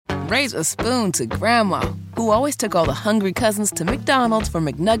raise a spoon to Grandma, who always took all the hungry cousins to McDonald's for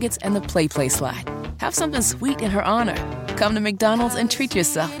McNuggets and the Play Slide. Have something sweet in her honor. Come to McDonald's and treat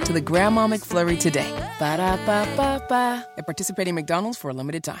yourself to the Grandma McFlurry today. Ba-da-ba-ba-ba. At participating McDonald's for a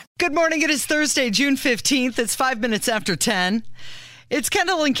limited time. Good morning. It is Thursday, June 15th. It's 5 minutes after 10. It's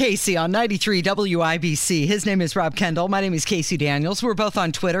Kendall and Casey on 93 WIBC. His name is Rob Kendall. My name is Casey Daniels. We're both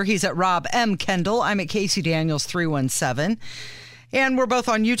on Twitter. He's at Rob M. Kendall. I'm at Casey Daniels 317. And we're both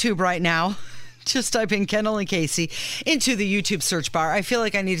on YouTube right now. Just type in Kendall and Casey into the YouTube search bar. I feel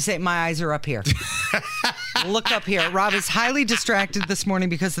like I need to say my eyes are up here. Look up here. Rob is highly distracted this morning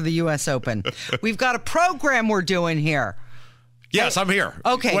because of the U.S. Open. We've got a program we're doing here. Yes, I'm here.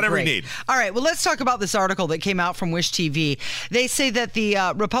 Okay, whatever great. you need. All right, well, let's talk about this article that came out from Wish TV. They say that the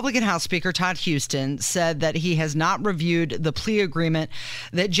Republican House Speaker, Todd Houston, said that he has not reviewed the plea agreement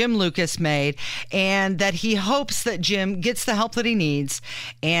that Jim Lucas made and that he hopes that Jim gets the help that he needs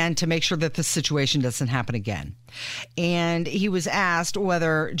and to make sure that this situation doesn't happen again. And he was asked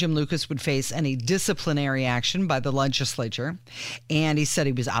whether Jim Lucas would face any disciplinary action by the legislature. And he said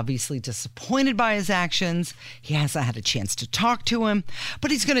he was obviously disappointed by his actions. He hasn't had a chance to talk to him, but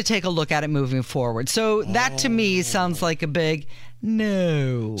he's going to take a look at it moving forward. So that to me sounds like a big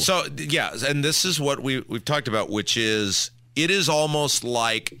no. So, yeah, and this is what we've talked about, which is it is almost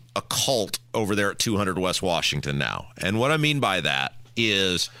like a cult over there at 200 West Washington now. And what I mean by that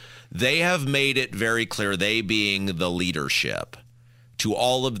is they have made it very clear, they being the leadership, to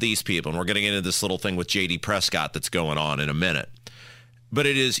all of these people. And we're getting into this little thing with J.D. Prescott that's going on in a minute. But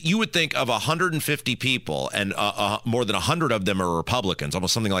it is, you would think of 150 people, and more than 100 of them are Republicans,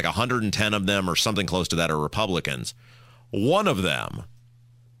 almost something like 110 of them or something close to that are Republicans. One of them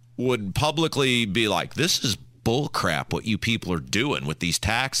would publicly be like, this is bullcrap what you people are doing with these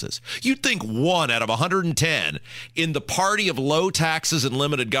taxes. You'd think one out of 110 in the party of low taxes and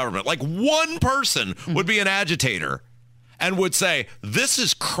limited government, like one person would be an agitator and would say, this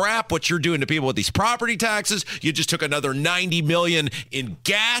is crap what you're doing to people with these property taxes. You just took another $90 million in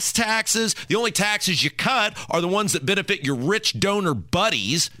gas taxes. The only taxes you cut are the ones that benefit your rich donor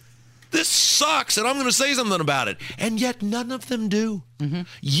buddies. This sucks, and I'm going to say something about it. And yet none of them do. Mm-hmm.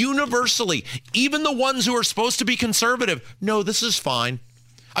 Universally, even the ones who are supposed to be conservative, no, this is fine.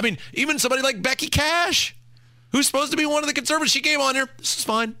 I mean, even somebody like Becky Cash, who's supposed to be one of the conservatives, she came on here, this is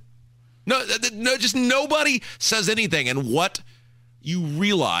fine. No, just nobody says anything. And what you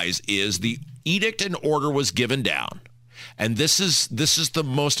realize is the edict and order was given down. And this is the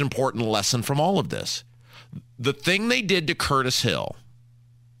most important lesson from all of this. The thing they did to Curtis Hill,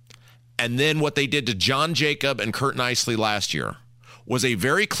 and then what they did to John Jacob and Kurt Nicely last year, was a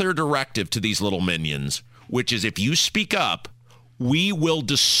very clear directive to these little minions, which is if you speak up, we will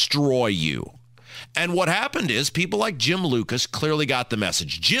destroy you. And what happened is people like Jim Lucas clearly got the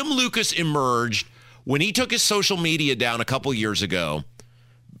message. Jim Lucas emerged when he took his social media down a couple years ago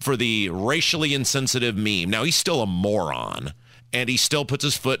for the racially insensitive meme. Now, he's still a moron, and he still puts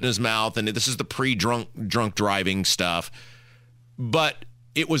his foot in his mouth, and this is the drunk driving stuff. But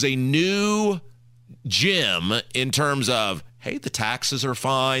it was a new Jim in terms of, hey, the taxes are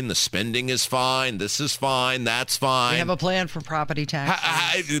fine, the spending is fine, this is fine, that's fine. We have a plan for property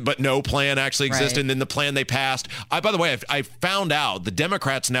taxes. But no plan actually existed, Right. and then the plan they passed. By the way, I found out the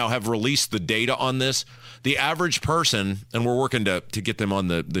Democrats now have released the data on this. The average person, and we're working to get them on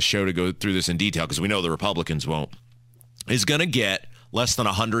the show to go through this in detail because we know the Republicans won't, is going to get less than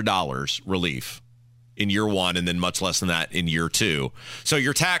 $100 relief in year one, and then much less than that in year two. So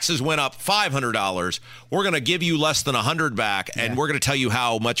your taxes went up $500. We're going to give you less than $100 back, and we're going to tell you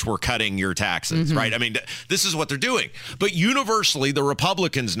how much we're cutting your taxes, right? I mean, this is what they're doing. But universally, the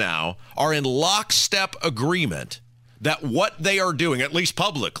Republicans now are in lockstep agreement that what they are doing, at least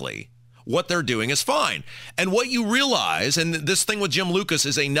publicly, what they're doing is fine. And what you realize, and this thing with Jim Lucas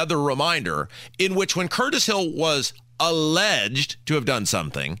is another reminder, in which when Curtis Hill was alleged to have done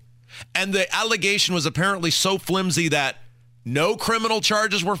something, and the allegation was apparently so flimsy that no criminal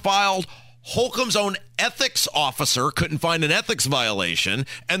charges were filed, Holcomb's own ethics officer couldn't find an ethics violation,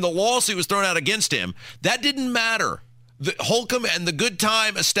 and the lawsuit was thrown out against him. That didn't matter. Holcomb and the Good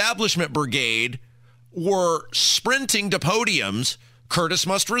Time Establishment Brigade were sprinting to podiums. Curtis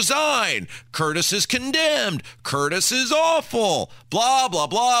must resign. Curtis is condemned. Curtis is awful. Blah, blah,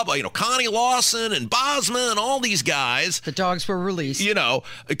 blah, blah. You know, Connie Lawson and Bosma and all these guys. The dogs were released. You know,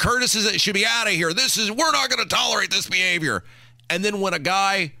 Curtis should be out of here. We're not going to tolerate this behavior. And then when a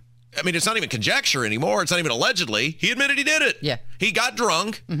guy, I mean, it's not even conjecture anymore. It's not even allegedly. He admitted he did it. Yeah. He got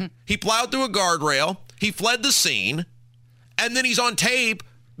drunk. Mm-hmm. He plowed through a guardrail. He fled the scene. And then he's on tape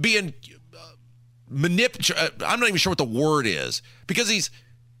being I'm not even sure what the word is, because he's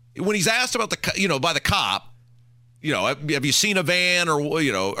when he's asked about by the cop, have you seen a van or,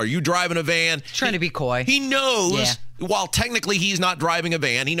 are you driving a van? Trying to be coy. He knows, while technically he's not driving a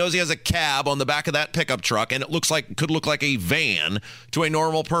van, he knows he has a cab on the back of that pickup truck, and it could look like a van to a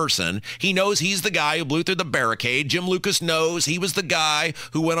normal person. He knows he's the guy who blew through the barricade. Jim Lucas knows he was the guy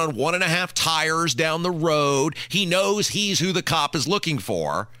who went on 1.5 tires down the road. He knows he's who the cop is looking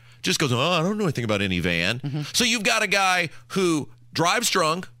for. Just goes, I don't know anything about any van. Mm-hmm. So you've got a guy who drives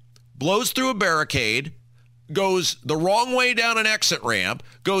drunk, blows through a barricade, goes the wrong way down an exit ramp,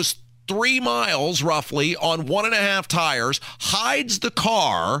 goes 3 miles roughly on 1.5 tires, hides the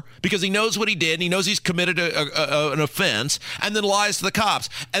car because he knows what he did and he knows he's committed an offense, and then lies to the cops.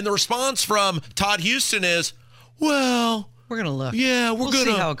 And the response from Todd Houston is, well, we're going to look. Yeah, we'll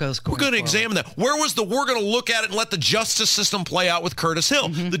see how it goes. We're going to examine that. Where was we're going to look at it and let the justice system play out with Curtis Hill?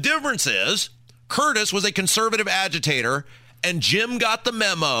 Mm-hmm. The difference is Curtis was a conservative agitator, and Jim got the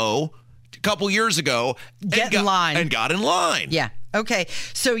memo a couple years ago and got in line. Yeah. Okay.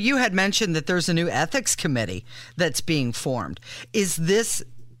 So you had mentioned that there's a new ethics committee that's being formed. Is this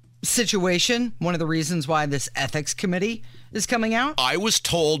situation one of the reasons why this ethics committee is coming out? I was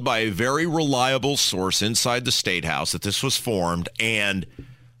told by a very reliable source inside the State House that this was formed, and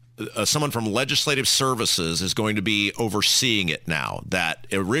someone from Legislative Services is going to be overseeing it now. That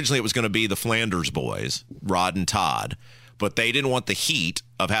originally it was going to be the Flanders boys, Rod and Todd, but they didn't want the heat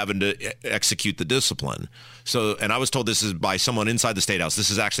of having to execute the discipline. So, and I was told this is by someone inside the State House.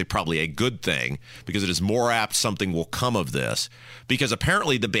 This is actually probably a good thing because it is more apt something will come of this, because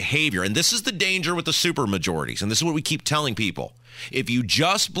apparently the behavior, and this is the danger with the supermajorities, and this is what we keep telling people. If you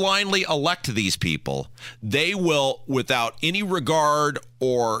just blindly elect these people, they will, without any regard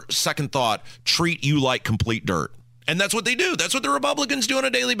or second thought, treat you like complete dirt. And that's what they do. That's what the Republicans do on a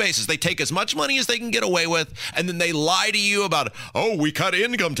daily basis. They take as much money as they can get away with, and then they lie to you about, we cut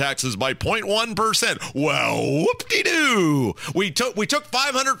income taxes by 0.1%. Well, whoop-de-doo. We took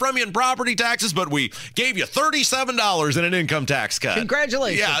 $500 from you in property taxes, but we gave you $37 in an income tax cut.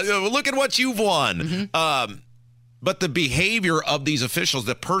 Congratulations. Yeah, look at what you've won. Mm-hmm. But the behavior of these officials,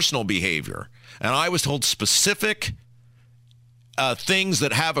 the personal behavior, and I was told specific things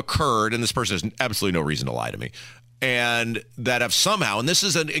that have occurred, and this person has absolutely no reason to lie to me, and that have somehow, and this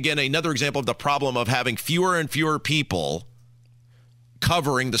is, again, another example of the problem of having fewer and fewer people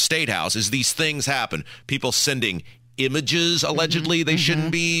covering the State House, is these things happen. People sending images, allegedly, they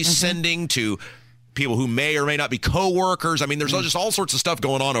shouldn't be sending to people who may or may not be coworkers. I mean, there's just all sorts of stuff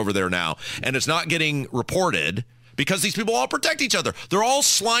going on over there now, and it's not getting reported because these people all protect each other. They're all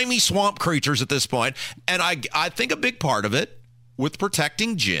slimy swamp creatures at this point, and I think a big part of it with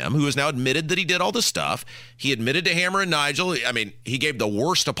protecting Jim, who has now admitted that he did all this stuff. He admitted to Hammer and Nigel. I mean, he gave the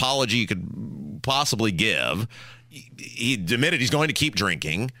worst apology you could possibly give. He admitted he's going to keep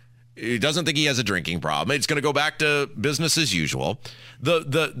drinking. He doesn't think he has a drinking problem. It's going to go back to business as usual.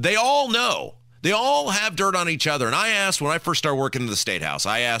 They all know. They all have dirt on each other. And I asked, when I first started working in the State House,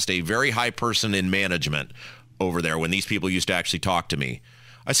 I asked a very high person in management over there when these people used to actually talk to me.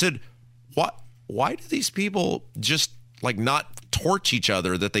 I said, why do these people just not torch each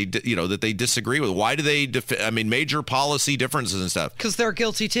other that they disagree with? Why do they major policy differences and stuff? Because they're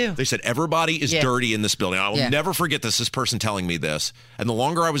guilty too. They said everybody is dirty in this building. I will never forget this person telling me this. And the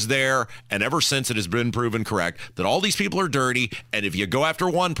longer I was there, and ever since, it has been proven correct that all these people are dirty, and if you go after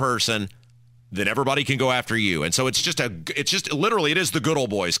one person, then everybody can go after you. And so it's just literally, it is the good old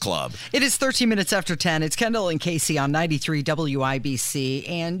boys club. It is 13 minutes after 10. It's Kendall and Casey on 93 WIBC.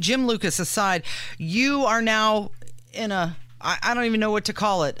 And Jim Lucas aside, you are now in I don't even know what to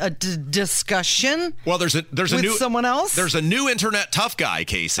call it, a discussion. Well, there's a new someone else. There's a new internet tough guy,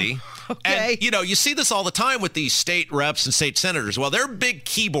 Casey. Okay. And you see this all the time with these state reps and state senators. Well, they're big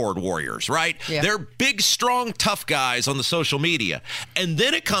keyboard warriors, right? Yeah. They're big, strong, tough guys on the social media. And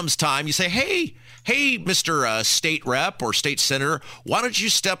then it comes time, you say, hey, Mr. State Rep or State Senator, why don't you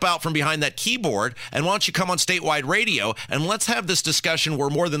step out from behind that keyboard, and why don't you come on statewide radio, and let's have this discussion where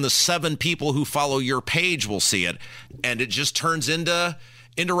more than the 7 people who follow your page will see it. And it just turns into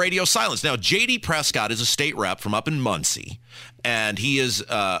radio silence. Now, J.D. Prescott is a state rep from up in Muncie, and he is,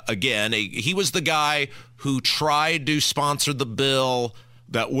 he was the guy who tried to sponsor the bill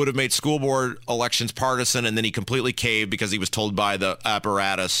that would have made school board elections partisan, and then he completely caved because he was told by the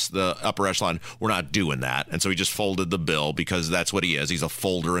apparatus, the upper echelon, we're not doing that. And so he just folded the bill because that's what he is. He's a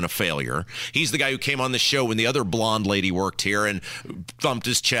folder and a failure. He's the guy who came on the show when the other blonde lady worked here and thumped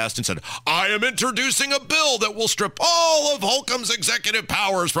his chest and said, I am introducing a bill that will strip all of Holcomb's executive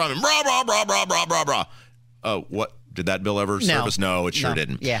powers from him. Blah, blah, blah, blah, blah, blah, blah. Did that bill ever service? No, it sure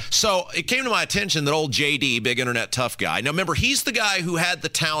didn't. Yeah. So it came to my attention that old JD, big internet tough guy. Now, remember, he's the guy who had the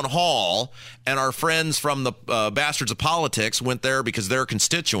town hall, and our friends from the Bastards of Politics went there because they're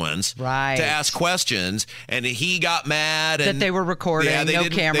constituents to ask questions, and he got mad. That they were recording, no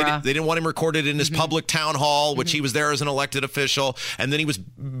camera. They didn't want him recorded in his public town hall, which he was there as an elected official, and then he was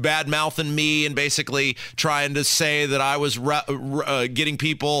bad-mouthing me and basically trying to say that I was getting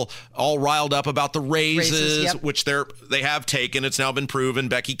people all riled up about the raises which they have taken. It's now been proven.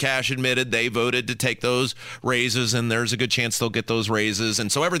 Becky Cash admitted they voted to take those raises, and there's a good chance they'll get those raises.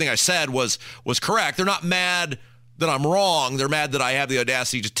 And so everything I said was correct. They're not mad that I'm wrong. They're mad that I have the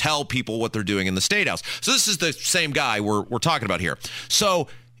audacity to tell people what they're doing in the State House. So this is the same guy we're talking about here. So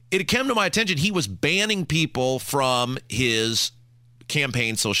it came to my attention he was banning people from his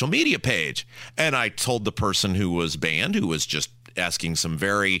campaign social media page. And I told the person who was banned, who was just asking some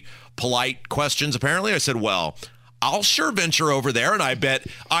very polite questions, apparently, I said, well, I'll sure venture over there, and I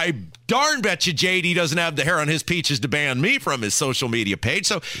darn bet you JD doesn't have the hair on his peaches to ban me from his social media page.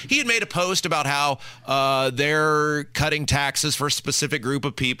 So he had made a post about how they're cutting taxes for a specific group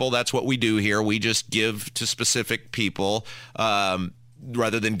of people. That's what we do here. We just give to specific people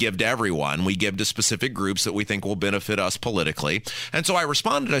rather than give to everyone. We give to specific groups that we think will benefit us politically. And so I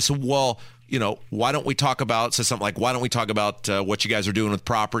responded. I said, well, why don't we talk about, what you guys are doing with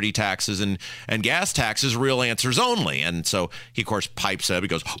property taxes and gas taxes, real answers only. And so he, of course, pipes up. He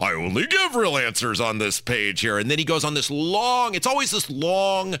goes, I only give real answers on this page here. And then he goes on this it's always this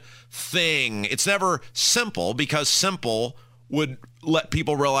long thing. It's never simple, because simple would let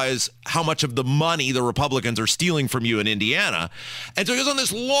people realize how much of the money the Republicans are stealing from you in Indiana. And so he goes on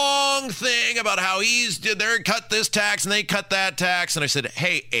this long thing about how they're cut this tax and they cut that tax. And I said,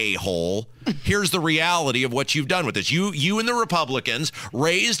 hey, a-hole, here's the reality of what you've done with this. You and the Republicans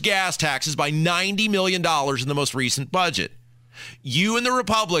raised gas taxes by $90 million in the most recent budget. You and the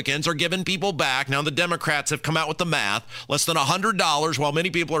Republicans are giving people back. Now the Democrats have come out with the math, less than $100, while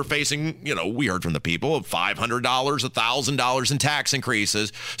many people are facing, we heard from the people, of $500, $1,000 in tax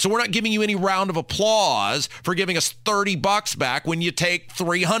increases. So we're not giving you any round of applause for giving us $30 back when you take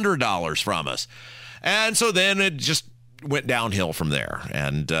 $300 from us. And so then it just went downhill from there.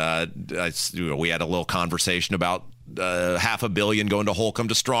 And we had a little conversation about $500 million going to Holcomb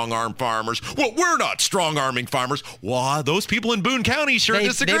to strong-arm farmers. Well, we're not strong-arming farmers. Well, those people in Boone County disagree.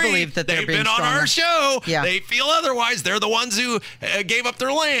 They believe that they've been on our show. Yeah. They feel otherwise. They're the ones who gave up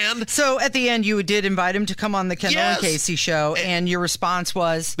their land. So at the end, you did invite him to come on the Kendall and Casey show, and your response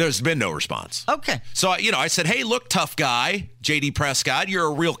was? There's been no response. Okay. So, I said, hey, look, tough guy, J.D. Prescott, you're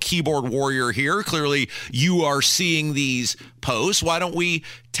a real keyboard warrior here. Clearly, you are seeing these posts. Why don't we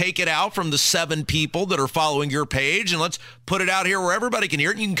take it out from the 7 people that are following your page, and let's put it out here where everybody can hear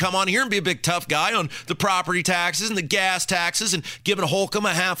it. And you can come on here and be a big tough guy on the property taxes and the gas taxes, and giving Holcomb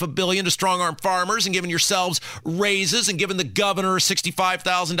 $500 million to strong-arm farmers, and giving yourselves raises, and giving the governor a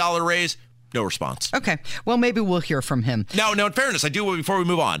 $65,000 raise. No response. Okay. Well, maybe we'll hear from him. Now, in fairness, before we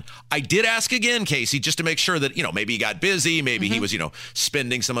move on, I did ask again, Casey, just to make sure that, maybe he got busy. Maybe he was,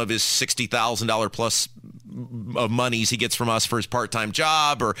 spending some of his $60,000 plus of monies he gets from us for his part-time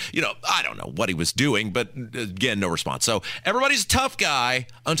job, or, I don't know what he was doing, but again, no response. So everybody's a tough guy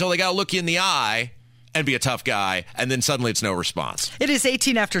until they got to look you in the eye and be a tough guy, and then suddenly it's no response. It is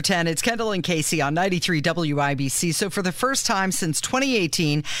 18 after 10. It's Kendall and Casey on 93 WIBC. So for the first time since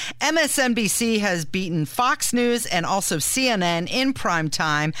 2018, MSNBC has beaten Fox News and also CNN in prime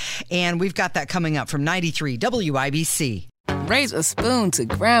time, and we've got that coming up from 93 WIBC. Raise a spoon to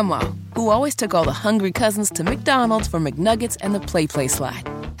Grandma, who always took all the hungry cousins to McDonald's for McNuggets and the Play Slide.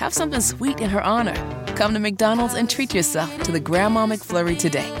 Have something sweet in her honor. Come to McDonald's and treat yourself to the Grandma McFlurry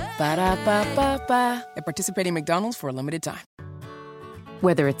today. Ba-da-ba-ba-ba. At participating McDonald's for a limited time.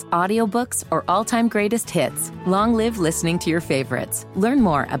 Whether it's audiobooks or all-time greatest hits, long live listening to your favorites. Learn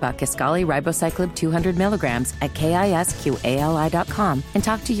more about Kisqali Ribociclib 200 milligrams at KISQALI.com and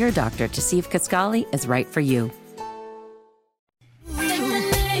talk to your doctor to see if Kisqali is right for you.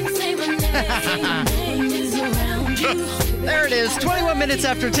 There it is, 21 minutes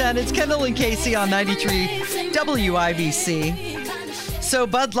after 10. It's Kendall and Casey on 93 WIBC. So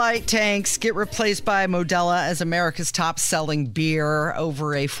Bud Light tanks get replaced by Modelo as America's top-selling beer.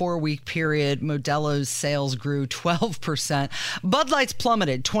 Over a 4-week period, Modelo's sales grew 12%. Bud Light's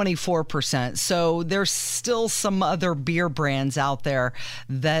plummeted 24%. So there's still some other beer brands out there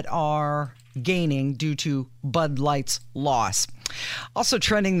that are gaining due to Bud Light's loss. Also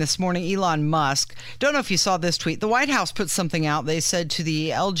trending this morning, Elon Musk. Don't know if you saw this tweet. The White House put something out. They said to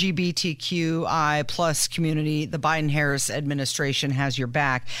the LGBTQI plus community, the Biden-Harris administration has your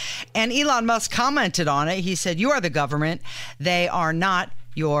back. And Elon Musk commented on it. He said, "You are the government. They are not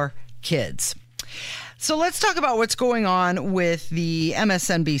your kids." So let's talk about what's going on with the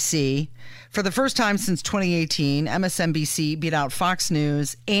MSNBC. For the first time since 2018, MSNBC beat out Fox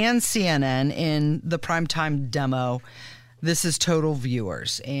News and CNN in the primetime demo. This is total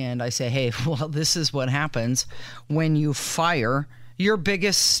viewers. And I say, hey, well, this is what happens when you fire your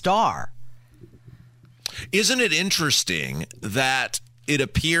biggest star. Isn't it interesting that it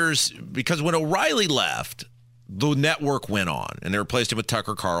appears, because when O'Reilly left, the network went on and they replaced him with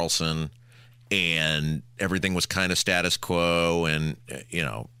Tucker Carlson and everything was kind of status quo and, you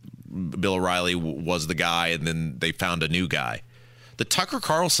know, Bill O'Reilly was the guy, and then they found a new guy. The Tucker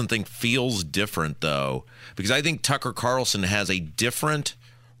Carlson thing feels different, though, because I think Tucker Carlson has a different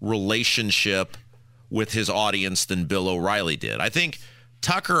relationship with his audience than Bill O'Reilly did. I think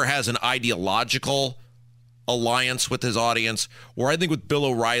Tucker has an ideological alliance with his audience, where I think with Bill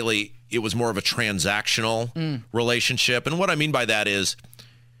O'Reilly, it was more of a transactional relationship. And what I mean by that is,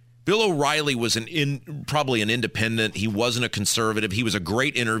 Bill O'Reilly was probably an independent. He wasn't a conservative. He was a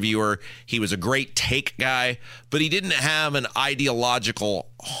great interviewer. He was a great take guy, but he didn't have an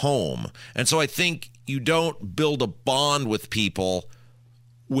ideological home. And so I think you don't build a bond with people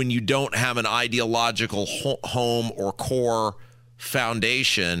when you don't have an ideological home or core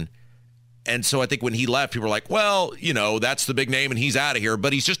foundation. And so I think when he left, people were like, well, you know, that's the big name and he's out of here.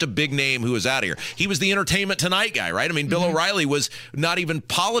 But he's just a big name who is out of here. He was the Entertainment Tonight guy, right? I mean, Bill O'Reilly was not even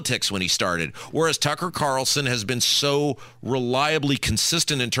politics when he started, whereas Tucker Carlson has been so reliably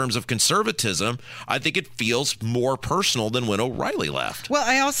consistent in terms of conservatism. I think it feels more personal than when O'Reilly left. Well,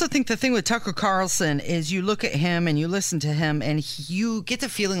 I also think the thing with Tucker Carlson is you look at him and you listen to him and you get the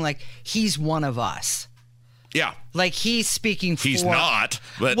feeling like he's one of us. Yeah. Like he's speaking for... He's not,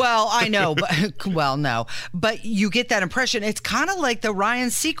 but... Well, I know, but... Well, no. But you get that impression. It's kind of like the Ryan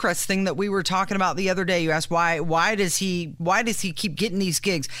Seacrest thing that we were talking about the other day. You asked why does he keep getting these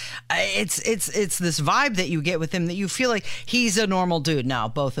gigs? It's this vibe that you get with him that you feel like he's a normal dude. Now,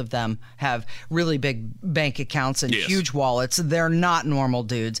 both of them have really big bank accounts and huge wallets. They're not normal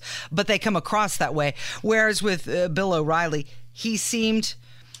dudes, but they come across that way. Whereas with Bill O'Reilly, he seemed...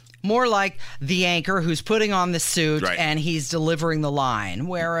 more like the anchor who's putting on the suit and he's delivering the line.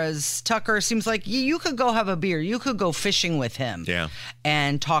 Whereas Tucker seems like you could go have a beer. You could go fishing with him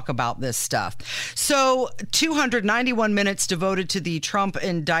and talk about this stuff. So 291 minutes devoted to the Trump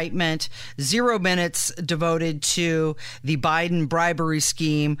indictment, 0 minutes devoted to the Biden bribery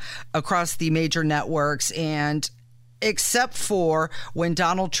scheme across the major networks. And except for when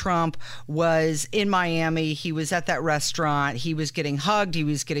Donald Trump was in Miami, he was at that restaurant, he was getting hugged, he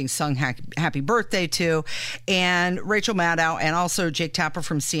was getting sung happy birthday to, and Rachel Maddow and also Jake Tapper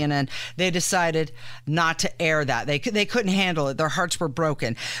from CNN, they decided not to air that. They couldn't handle it. Their hearts were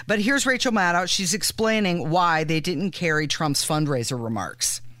broken. But here's Rachel Maddow. She's explaining why they didn't carry Trump's fundraiser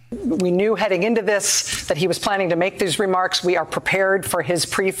remarks. We knew heading into this that he was planning to make these remarks. We are prepared for his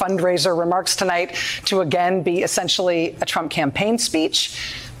pre-fundraiser remarks tonight to again be essentially a Trump campaign speech.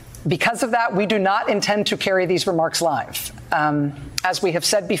 Because of that, we do not intend to carry these remarks live. As we have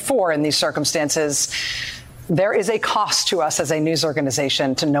said before in these circumstances, there is a cost to us as a news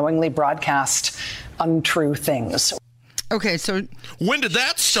organization to knowingly broadcast untrue things. Okay, so... When did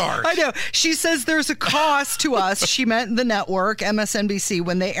that start? I know. She says there's a cost to us. She meant the network, MSNBC,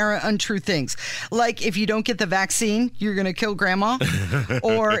 when they air untrue things. Like, if you don't get the vaccine, you're going to kill grandma.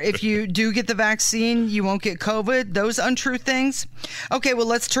 Or if you do get the vaccine, you won't get COVID. Those untrue things. Okay, well,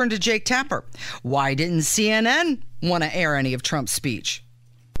 let's turn to Jake Tapper. Why didn't CNN want to air any of Trump's speech?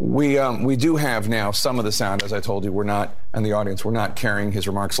 We do have now some of the sound. As I told you, we're not, and the audience, we're not carrying his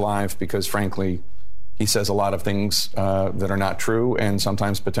remarks live because, frankly, he says a lot of things that are not true and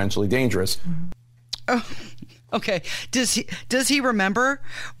sometimes potentially dangerous. Oh, okay. Does he remember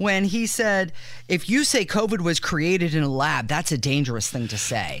when he said, if you say COVID was created in a lab, that's a dangerous thing to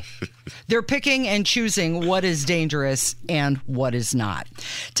say? They're picking and choosing what is dangerous and what is not.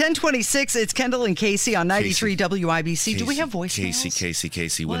 10:26, it's Kendall and Casey on 93 WIBC. Do we have voicemails?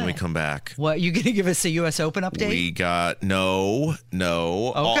 Casey, when we come back. What, you going to give us a U.S. Open update? We got, no.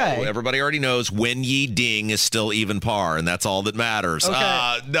 Okay. Everybody already knows when ye ding is still even par, and that's all that matters.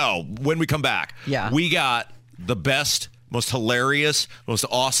 Okay. No, when we come back. Yeah. We got the best, most hilarious, most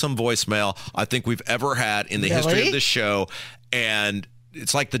awesome voicemail I think we've ever had in the history of this show. And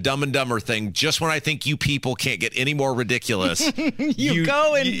it's like the Dumb and Dumber thing. Just when I think you people can't get any more ridiculous, you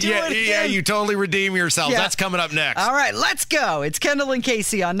go and do it again. Yeah, you totally redeem yourselves. That's coming up next. All right, let's go. It's Kendall and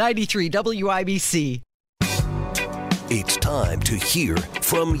Casey on 93 WIBC. It's time to hear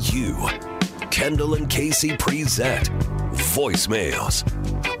from you. Kendall and Casey present Voicemails.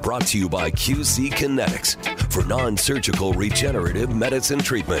 Brought to you by QC Kinetics for non-surgical regenerative medicine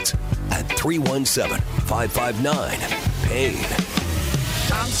treatments at 317-559-PAIN.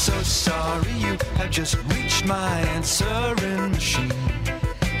 I'm so sorry you have just reached my answering machine.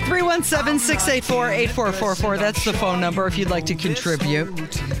 317-684-8444. That's the phone number if you'd like to contribute.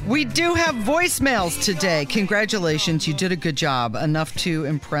 We do have voicemails today. Congratulations. You did a good job. Enough to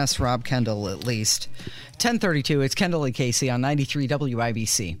impress Rob Kendall, at least. 1032. It's Kendall and Casey on 93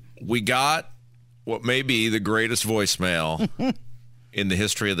 WIBC. We got what may be the greatest voicemail in the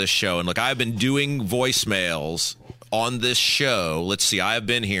history of this show. And look, I've been doing voicemails on this show. Let's see. I have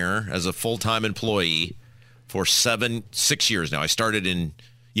been here as a full-time employee for 6 years now. I started in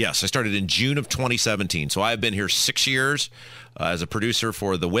June of 2017. So I've been here 6 years as a producer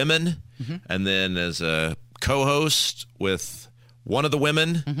for the women, and then as a co-host with one of the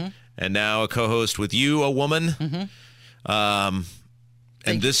women, and now a co-host with you, a woman. And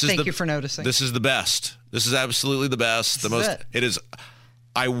thank you for noticing. This is the best. This is absolutely the best. It is.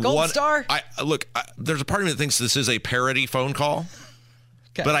 Gold star. There's a part of me that thinks this is a parody phone call,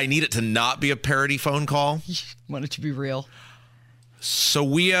 but I need it to not be a parody phone call. Want it to be real. So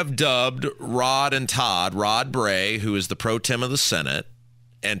we have dubbed Rod and Todd, Rod Bray, who is the pro tem of the Senate,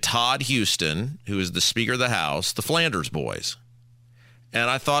 and Todd Houston, who is the Speaker of the House, the Flanders Boys. And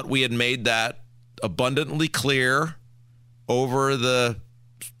I thought we had made that abundantly clear over the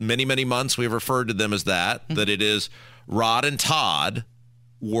many, many months we've referred to them as that it is Rod and Todd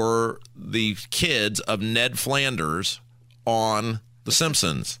were the kids of Ned Flanders on The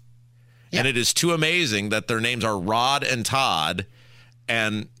Simpsons. Yeah. And it is too amazing that their names are Rod and Todd.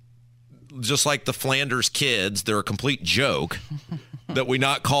 And just like the Flanders kids, they're a complete joke that we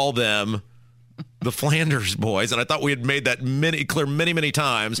not call them the Flanders Boys. And I thought we had made that clear many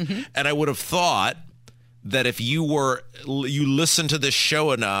times. And I would have thought that if you listened to this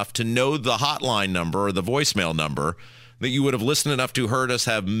show enough to know the hotline number or the voicemail number, that you would have listened enough to heard us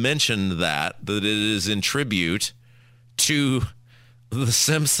have mentioned that it is in tribute to The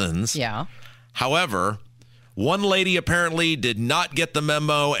Simpsons. Yeah. However, one lady apparently did not get the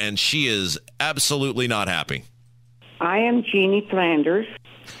memo, and she is absolutely not happy. I am Jeannie Flanders,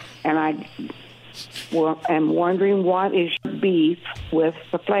 and I am wondering what is your beef with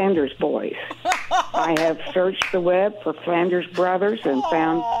the Flanders Boys. I have searched the web for Flanders Brothers and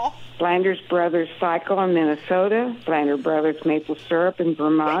found Flanders Brothers Cycle in Minnesota, Flanders Brothers Maple Syrup in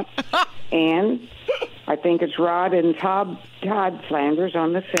Vermont, and I think it's Rod and Todd Flanders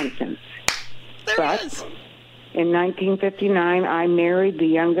on The Simpsons. But in 1959, I married the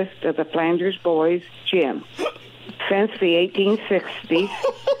youngest of the Flanders boys, Jim. Since the 1860s,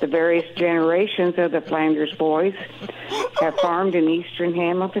 the various generations of the Flanders boys have farmed in eastern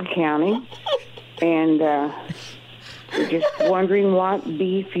Hamilton County, and we're just wondering what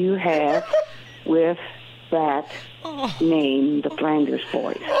beef you have with that name, the Flanders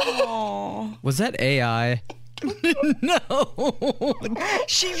boys. Was that AI? No.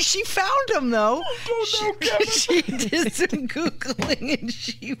 She found him, though. She did some Googling and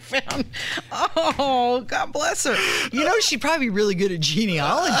she found... Oh, God bless her. You know, she'd probably be really good at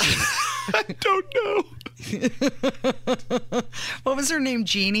genealogy. I don't know. What was her name?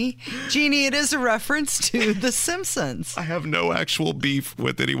 Jeannie? Jeannie, it is a reference to The Simpsons. I have no actual beef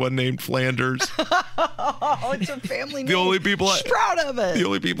with anyone named Flanders. Oh, it's a family name. The only people She's proud of it. The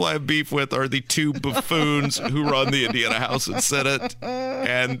only people I have beef with are the two buffoons who run the Indiana House and Senate.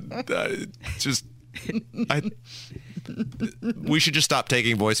 And we should just stop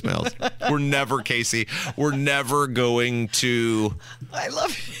taking voicemails. We're never, Casey. We're never going to. I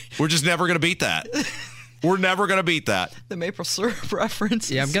love it. We're just never going to beat that. We're never going to beat that. The maple syrup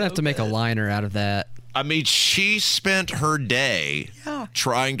reference. Yeah, I'm going to have to make a liner out of that. I mean, she spent her day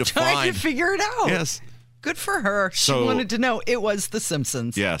trying to figure it out. Yes. Good for her. She wanted to know it was The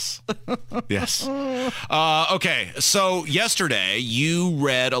Simpsons. Yes. Yes. Okay. So yesterday you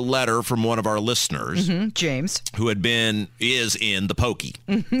read a letter from one of our listeners, James, who is in the Pokey.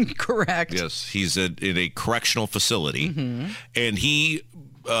 Correct. Yes. He's in a correctional facility, and he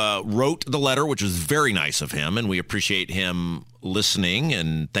wrote the letter, which was very nice of him, and we appreciate him listening,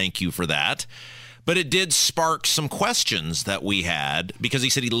 and thank you for that. But it did spark some questions that we had because he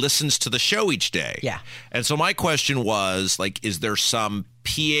said he listens to the show each day. Yeah. And so my question was, is there some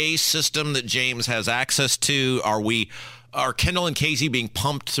PA system that James has access to? Are we are Kendall and Casey being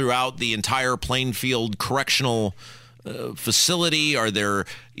pumped throughout the entire Plainfield Correctional facility? Are there,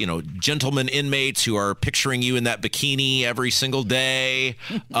 gentlemen inmates who are picturing you in that bikini every single day?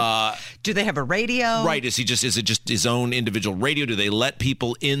 Do they have a radio? Right. Is it just his own individual radio? Do they let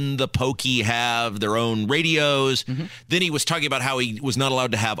people in the pokey have their own radios? Mm-hmm. Then he was talking about how he was not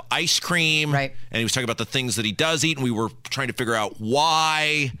allowed to have ice cream. Right. And he was talking about the things that he does eat. And we were trying to figure out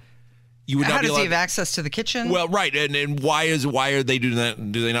why you would not How be does allowed. he have access to the kitchen? Well, right. And why are they doing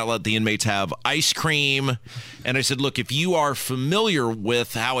that? Do they not let the inmates have ice cream? And I said, look, if you are familiar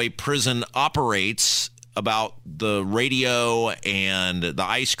with how a prison operates, about the radio and the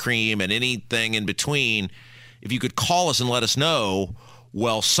ice cream and anything in between, if you could call us and let us know.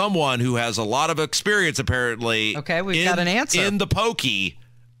 Well, someone who has a lot of experience, apparently. Okay, we've got an answer. In the pokey,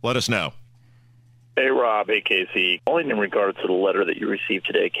 let us know. Hey, Rob. Hey, Casey. Only in regards to the letter that you received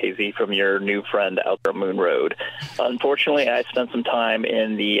today, Casey, from your new friend out there on Moon Road. Unfortunately, I spent some time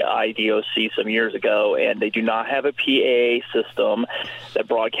in the IDOC some years ago, and they do not have a PA system that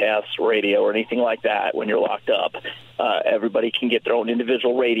broadcasts radio or anything like that when you're locked up. Everybody can get their own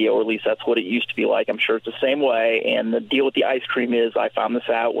individual radio, or at least that's what it used to be like. I'm sure it's the same way. And the deal with the ice cream is I found this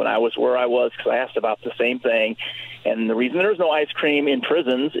out when I was where I was because I asked about the same thing. And the reason there's no ice cream in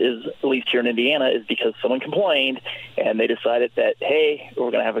prisons is, at least here in Indiana, is because someone complained and they decided that, hey, we're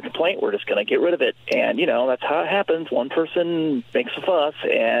going to have a complaint. We're just going to get rid of it. And, that's how it happens. One person makes a fuss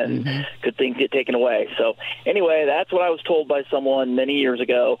and good things get taken away. So anyway, that's what I was told by someone many years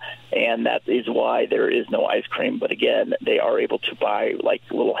ago. And that is why there is no ice cream. But again, they are able to buy like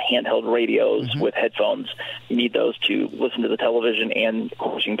little handheld radios with headphones. You need those to listen to the television. And of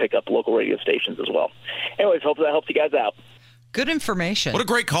course, you can pick up local radio stations as well. Anyways, hope that helps you guys out. Good information. What a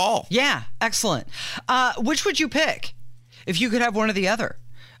great call. Yeah, excellent. Which would you pick if you could have one or the other?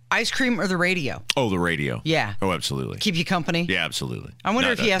 Ice cream or the radio? Oh, the radio. Yeah. Oh, absolutely. Keep you company? Yeah, absolutely. I wonder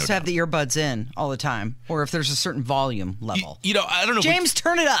if he has to have the earbuds in all the time, or if there's a certain volume level. I don't know. James,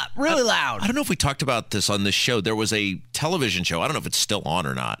 turn it up really loud. I don't know if we talked about this on this show. There was a television show. I don't know if it's still on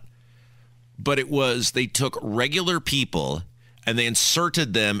or not. But they took regular people and they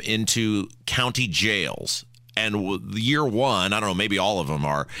inserted them into county jails. And year one, I don't know, maybe all of them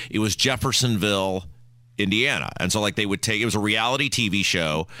are, it was Jeffersonville, Indiana. And so it was a reality TV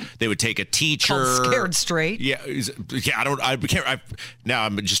show. They would take a teacher. Called Scared Straight. Yeah. Now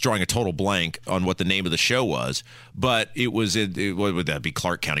I'm just drawing a total blank on what the name of the show was, but it was, what would that be?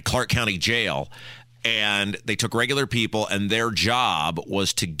 Clark County Jail. And they took regular people and their job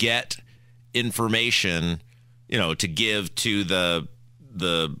was to get information, to give to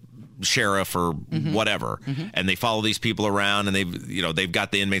the sheriff or whatever, and they follow these people around, and they've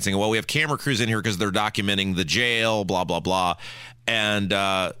got the inmates saying, well, we have camera crews in here because they're documenting the jail, blah blah blah. And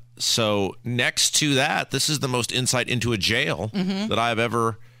so next to that, this is the most insight into a jail that I've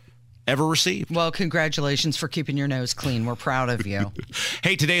ever received. Well, congratulations for keeping your nose clean. We're proud of you.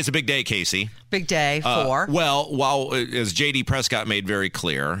 Hey, today is a big day, Casey. Big day for? While as J.D. Prescott made very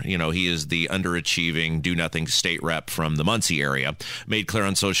clear, he is the underachieving, do-nothing state rep from the Muncie area, made clear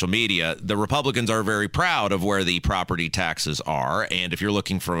on social media, the Republicans are very proud of where the property taxes are, and if you're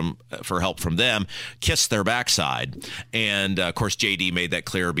looking for help from them, kiss their backside. And, of course, J.D. made that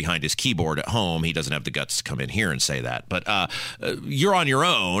clear behind his keyboard at home. He doesn't have the guts to come in here and say that. But you're on your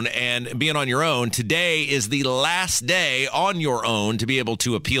own, and being on your own, today is the last day on your own to be able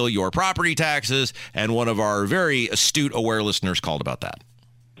to appeal your property taxes, and one of our very astute, aware listeners called about that.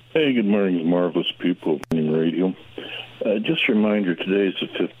 Hey, good morning, marvelous people of radio. Just a reminder, today is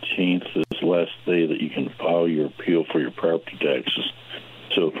the 15th. It's the last day that you can file your appeal for your property taxes.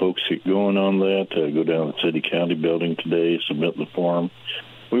 So folks, get going on that. Go down to the City County building today, submit the form.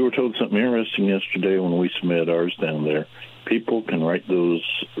 We were told something interesting yesterday when we submitted ours down there. People can write those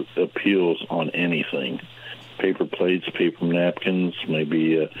appeals on anything. Paper plates, paper napkins,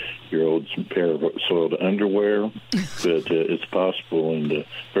 maybe your old pair of soiled underwear. But it's possible, and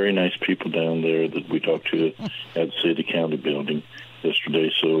very nice people down there that we talked to at the City County building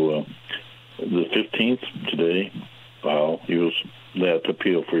yesterday. So the 15th today, file that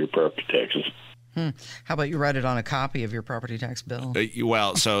appeal for your property taxes. How about you write it on a copy of your property tax bill?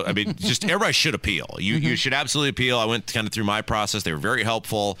 Just everybody should appeal. You should absolutely appeal. I went kind of through my process. They were very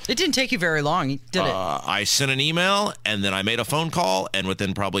helpful. It didn't take you very long, did it? I sent an email, and then I made a phone call, and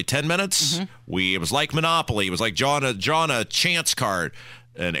within probably 10 minutes, it was like Monopoly. It was like drawing a chance card.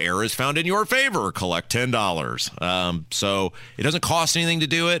 An error is found in your favor. Collect $10. So it doesn't cost anything to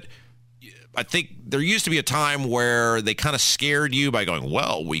do it. I think there used to be a time where they kind of scared you by going,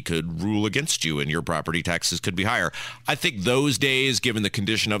 well, we could rule against you and your property taxes could be higher. I think those days, given the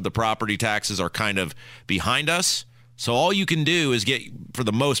condition of the property taxes, are kind of behind us. So all you can do is get, for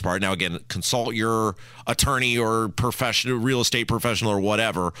the most part, now again, consult your attorney or professional, real estate professional or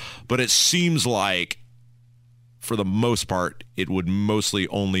whatever, but it seems like for the most part, it would mostly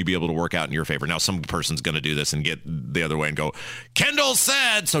only be able to work out in your favor. Now, some person's going to do this and get the other way and go, Kendall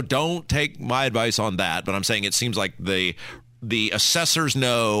said, so don't take my advice on that. But I'm saying it seems like the assessors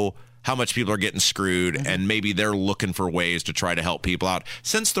know how much people are getting screwed, and maybe they're looking for ways to try to help people out.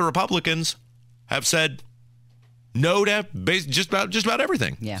 Since the Republicans have said no to just about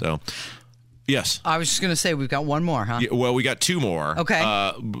everything. Yeah. So, yes. I was just going to say, we've got one more, huh? Yeah, well, we got two more.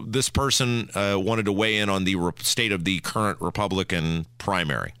 Okay. This person wanted to weigh in on the state of the current Republican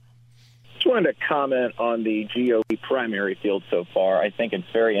primary. Just wanted to comment on the GOP primary field so far. I think it's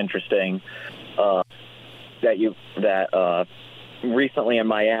very interesting that recently in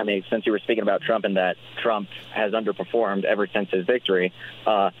Miami, since you were speaking about Trump and that Trump has underperformed ever since his victory,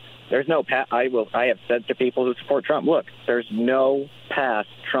 there's no path. I have said to people who support Trump, look, there's no path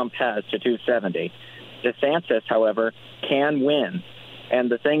Trump has to 270. DeSantis, however, can win. And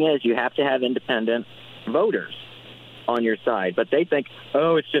the thing is, you have to have independent voters on your side. But they think,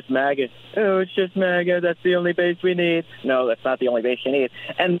 oh, it's just MAGA. Oh, it's just MAGA. That's the only base we need. No, that's not the only base you need.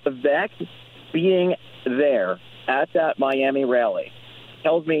 And the VEC being there at that Miami rally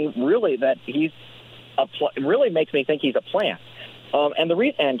tells me really that he's really makes me think he's a plant. And the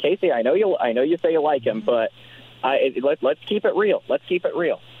reason, and Casey, I know you say you like him, but let's keep it real. Let's keep it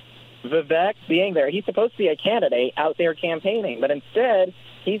real. Vivek being there, he's supposed to be a candidate out there campaigning, but instead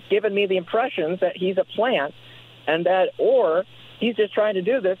he's given me the impressions that he's a plant, and or he's just trying to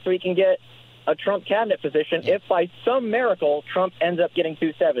do this so he can get a Trump cabinet position if by some miracle Trump ends up getting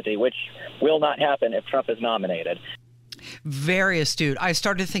 270, which will not happen if Trump is nominated. Very astute. I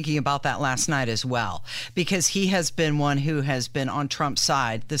started thinking about that last night as well, because he has been one who has been on Trump's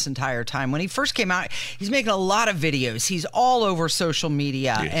side this entire time. When he first came out, he's making a lot of videos. He's all over social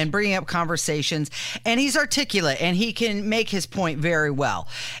media and bringing up conversations, and he's articulate, and he can make his point very well.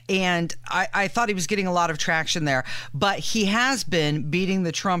 And I thought he was getting a lot of traction there, but he has been beating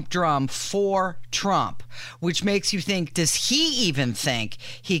the Trump drum for Trump, which makes you think, does he even think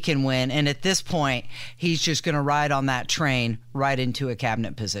he can win? And at this point, he's just going to ride on that train right into a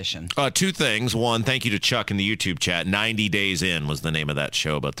cabinet position. Two things. One, thank you to Chuck in the YouTube chat. 90 Days In was the name of that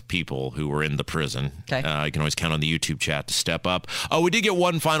show about the people who were in the prison. Okay. You can always count on the YouTube chat to step up. We did get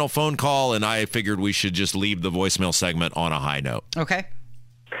one final phone call, and I figured we should just leave the voicemail segment on a high note. Okay.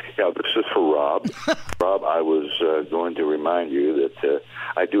 Yeah, this is for Rob. Rob, I was going to remind you that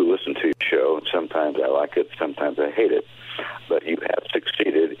I do listen to your show, and sometimes I like it, sometimes I hate it. But you have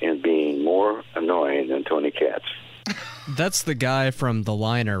succeeded in being more annoying than Tony Katz. That's the guy from The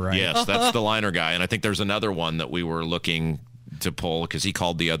Liner, right? Yes, that's the Liner guy. And I think there's another one that we were looking to pull because he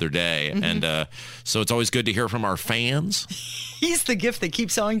called the other day. Mm-hmm. And so it's always good to hear from our fans. He's the gift that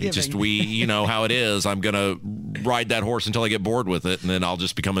keeps on giving. You know how it is. I'm going to ride that horse until I get bored with it, and then I'll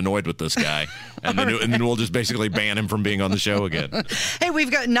just become annoyed with this guy. And then we'll just basically ban him from being on the show again. Hey,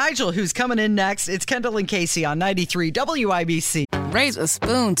 we've got Nigel who's coming in next. It's Kendall and Casey on 93 WIBC. Raise a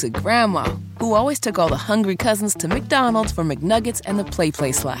spoon to Grandma, who always took all the hungry cousins to McDonald's for McNuggets and the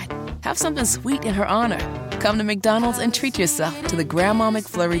Play Slide. Have something sweet in her honor. Come to McDonald's and treat yourself to the Grandma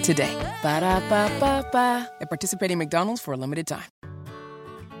McFlurry today. Ba-da-ba-ba-ba. At participating McDonald's for a limited time.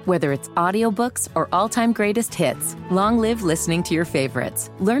 Whether it's audiobooks or all-time greatest hits, long live listening to your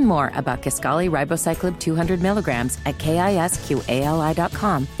favorites. Learn more about Kisqali Ribociclib 200 milligrams at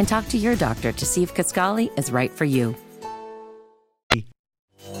KISQALI.com and talk to your doctor to see if Kisqali is right for you.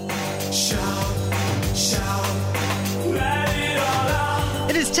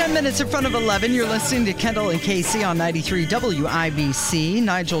 It is 10 minutes in front of 11. You're listening to Kendall and Casey on 93 WIBC.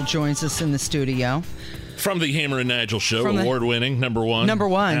 Nigel joins us in the studio. From the Hammer and Nigel Show, award-winning, number one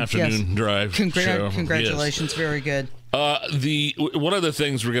afternoon drive show. Congratulations, yes. Very good. One of the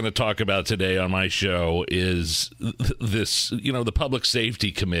things we're going to talk about today on my show is this, the Public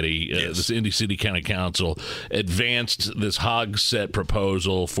Safety Committee, this Indy City County Council, advanced this Hogsett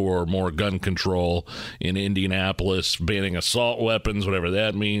proposal for more gun control in Indianapolis, banning assault weapons, whatever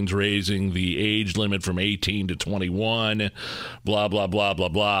that means, raising the age limit from 18 to 21, blah, blah, blah, blah,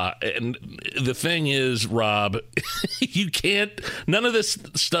 blah. And the thing is, Rob, none of this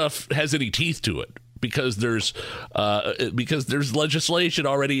stuff has any teeth to it. Because there's legislation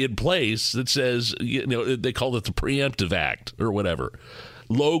already in place that says, they call it the Preemptive Act or whatever.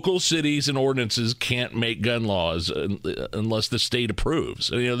 Local cities and ordinances can't make gun laws unless the state approves.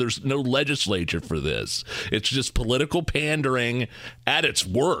 There's no legislature for this. It's just political pandering at its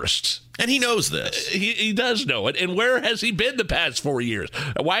worst. And he knows this. He does know it. And where has he been the past 4 years?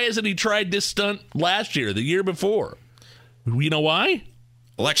 Why hasn't he tried this stunt last year, the year before? You know why?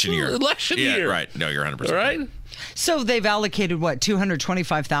 Election year. year. Right. No, you're 100% right. So they've allocated,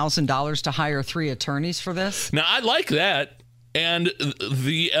 $225,000 to hire 3 attorneys for this? Now, I like that. And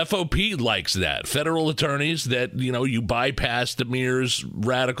the FOP likes that. Federal attorneys that, you bypass the Mears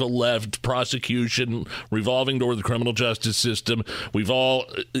radical left prosecution, revolving door of the criminal justice system.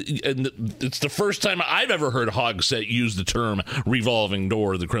 And it's the first time I've ever heard Hogsett use the term revolving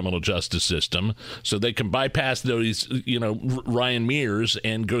door of the criminal justice system. So they can bypass those, Ryan Mears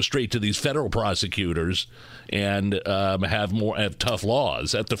and go straight to these federal prosecutors and have tough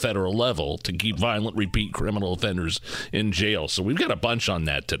laws at the federal level to keep violent repeat criminal offenders in jail. So we've got a bunch on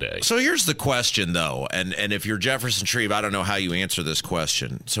that today. So here's the question, though, and if you're Jefferson Shreve, I don't know how you answer this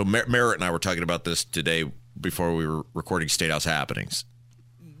question. So Merritt and I were talking about this today before we were recording State House Happenings.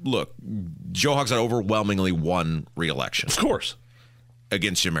 Look, Joe Hogsett overwhelmingly won re-election. Of course.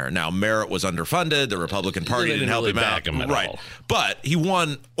 Against Jim Merritt. Now, Merritt was underfunded. The Republican Party didn't help him out. Right. But he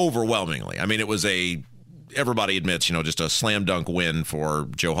won overwhelmingly. I mean, it was everybody admits, just a slam dunk win for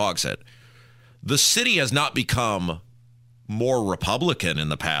Joe Hogsett. The city has not become more Republican in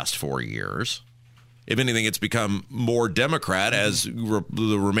the past 4 years. If anything, it's become more Democrat as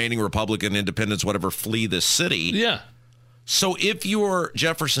the remaining Republican independents, whatever, flee this city. Yeah. So if you're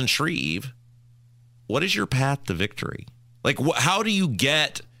Jefferson Shreve, what is your path to victory? Like, how do you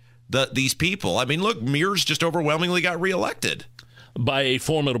get these people? I mean, look, Mears just overwhelmingly got reelected. By a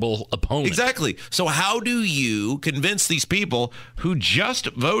formidable opponent. Exactly. So how do you convince these people who just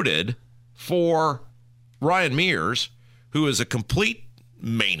voted for Ryan Mears, who is a complete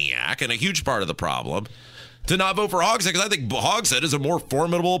maniac and a huge part of the problem, to not vote for Hogsett? Because I think Hogsett is a more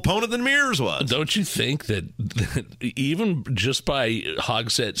formidable opponent than Mears was. Don't you think that even just by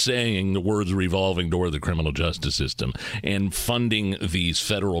Hogsett saying the words revolving door of the criminal justice system and funding these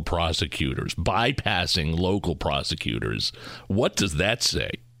federal prosecutors, bypassing local prosecutors, what does that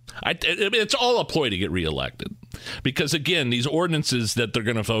say? I mean, it's all a ploy to get reelected. Because, again, these ordinances that they're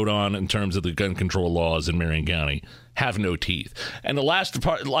going to vote on in terms of the gun control laws in Marion County have no teeth. And the last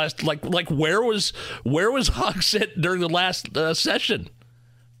part, where was Hogsett during the last session?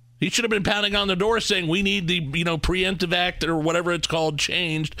 He should have been pounding on the door saying, we need the, preemptive act or whatever it's called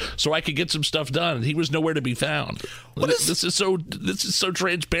changed so I could get some stuff done. He was nowhere to be found. This is so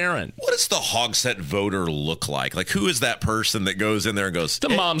transparent. What does the Hogsett voter look like? Like, who is that person that goes in there and goes, the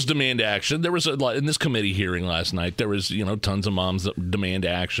moms demand action. There was in this committee hearing last night, there was, tons of moms that demand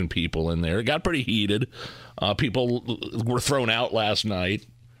action people in there. It got pretty heated. People were thrown out last night.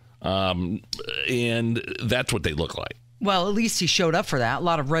 And that's what they look like. Well, at least he showed up for that. A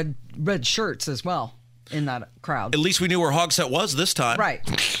lot of red shirts as well in that crowd. At least we knew where Hogsett was this time. Right.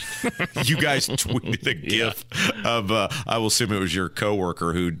 You guys tweeted a GIF of, I will assume it was your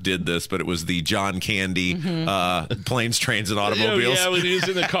coworker who did this, but it was the John Candy planes, trains, and automobiles. Yeah, when he was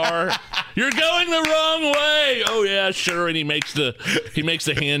in the car. You're going the wrong way. Oh, yeah, sure. And he makes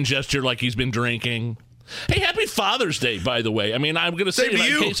the hand gesture like he's been drinking. Hey, happy Father's Day, by the way. I mean, I'm going to say it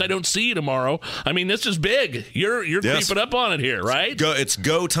in case I don't see you tomorrow. I mean, this is big. You're creeping up on it here, right? It's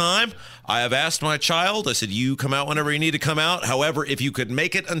go time. I have asked my child. I said, you come out whenever you need to come out. However, if you could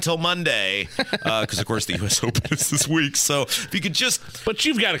make it until Monday, because, of course, the U.S. Open is this week. So if you could just... But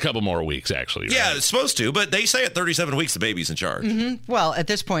you've got a couple more weeks, actually. Right? Yeah, it's supposed to. But they say at 37 weeks, the baby's in charge. Mm-hmm. Well, at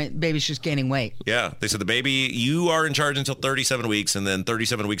this point, baby's just gaining weight. Yeah. They said the baby, you are in charge until 37 weeks. And then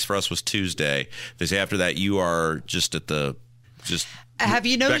 37 weeks for us was Tuesday. They say after that, you are just at the... Have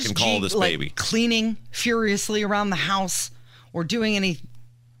you noticed beck and call this baby cleaning furiously around the house or doing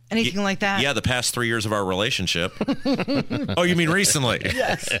anything like that? Yeah, the past 3 years of our relationship. Oh, you mean recently?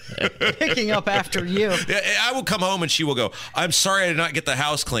 Yes. Picking up after you. I will come home and she will go, I'm sorry I did not get the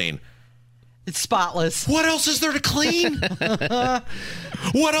house clean. It's spotless. What else is there to clean?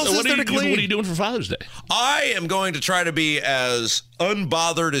 What else is there to clean? What are you doing for Father's Day? I am going to try to be as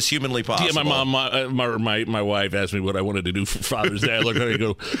unbothered as humanly possible. Yeah, my wife asked me what I wanted to do for Father's Day. I look at her and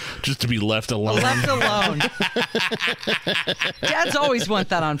go, just to be left alone. Left alone. Dads always want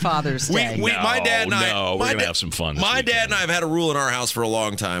that on Father's Day. My dad and we're going to have some fun. My dad and I have had a rule in our house for a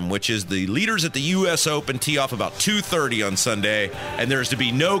long time, which is the leaders at the U.S. Open tee off about 2:30 on Sunday, and there's to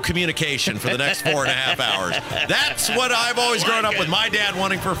be no communication for the next 4.5 hours. That's what I've always grown up with my dad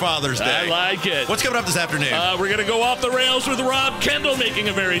wanting for Father's Day. I like it. What's coming up this afternoon? We're going to go off the rails with Rob Kendall making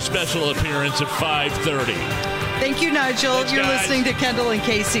a very special appearance at 5:30. Thank you, Nigel. Thanks, You're guys. listening to Kendall and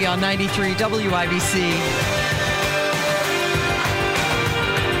Casey on 93 WIBC.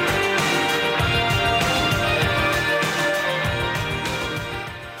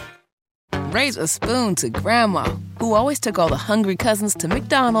 Raise a spoon to Grandma, who always took all the hungry cousins to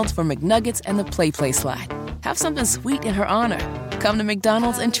McDonald's for McNuggets and the Play Slide. Have something sweet in her honor. Come to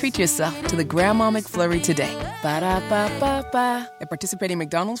McDonald's and treat yourself to the Grandma McFlurry today. Ba-da-ba-ba-ba. At participating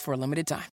McDonald's for a limited time.